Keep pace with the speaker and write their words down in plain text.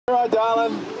All right,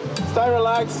 darling. Stay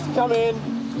relaxed. Come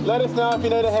in. Let us know if you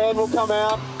need a hand. We'll come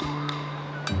out.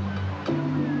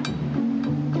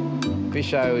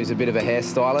 Bisho is a bit of a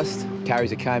hairstylist.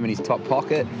 Carries a comb in his top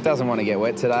pocket. Doesn't want to get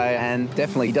wet today, and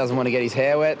definitely doesn't want to get his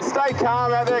hair wet. Stay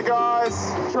calm out there, guys.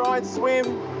 Try and swim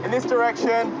in this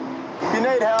direction. If you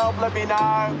need help, let me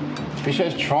know.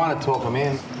 Bisho's trying to talk him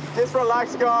in. Just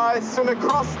relax, guys. Swim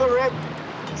across the rip.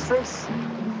 Strips.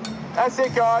 That's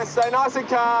it, guys. Stay nice and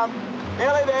calm.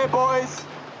 Nearly there, boys.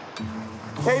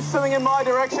 Keep swimming in my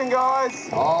direction, guys.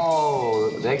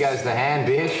 Oh, there goes the hand,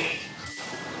 Bish.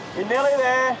 You're nearly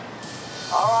there.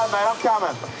 All right, mate, I'm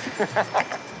coming.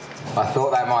 I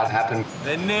thought that might happen.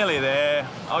 They're nearly there.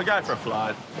 I'll go for a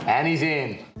float. And he's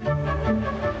in.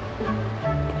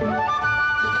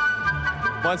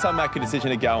 Once I make a decision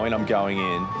to go in, I'm going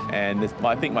in. And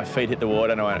I think my feet hit the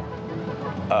water and I went,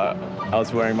 I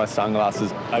was wearing my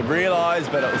sunglasses. I realised,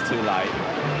 but it was too late.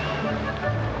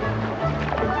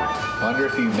 I wonder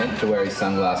if he meant to wear his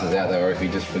sunglasses out there or if he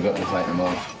just forgot to take them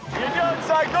off. You're doing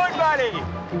so good, buddy.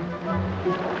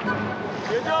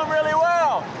 You're doing really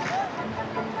well.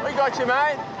 We got you,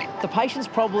 mate. The patient's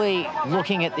probably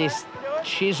looking at this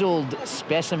chiselled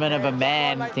specimen of a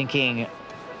man thinking,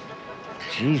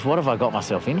 geez, what have I got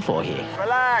myself in for here?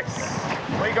 Relax.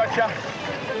 We got you.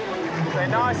 Stay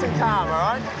nice and calm, all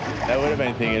right? They would have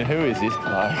been thinking, who is this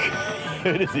bloke?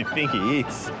 Who does he think he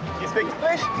is? You speak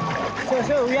English?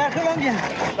 So, we are Colombian.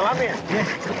 Colombian? Yes.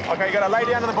 OK, you got to lay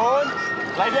down on the board.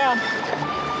 Lay down.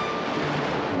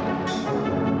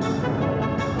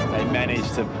 They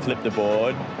managed to flip the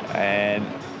board, and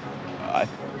I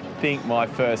think my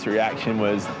first reaction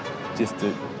was just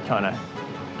to kind of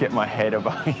get my head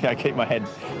above, keep my head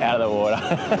out of the water. You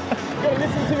gotta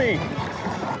listen to me.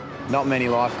 Not many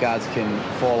lifeguards can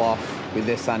fall off with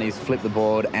their sunnies, flip the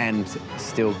board, and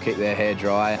still keep their hair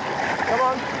dry. Come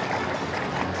on.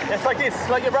 It's like this,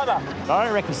 like your brother. I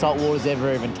don't reckon salt water's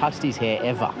ever even touched his hair,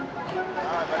 ever. All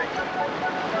right, buddy.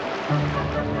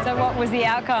 So what was the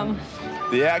outcome?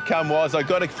 The outcome was I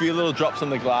got a few little drops on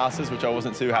the glasses, which I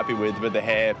wasn't too happy with, but the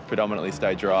hair predominantly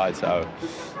stayed dry, so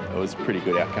it was a pretty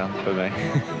good outcome for me.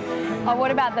 Oh,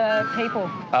 what about the people?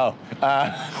 Oh,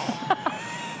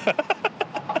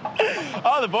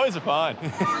 oh, the boys are fine.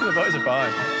 The boys are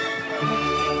fine.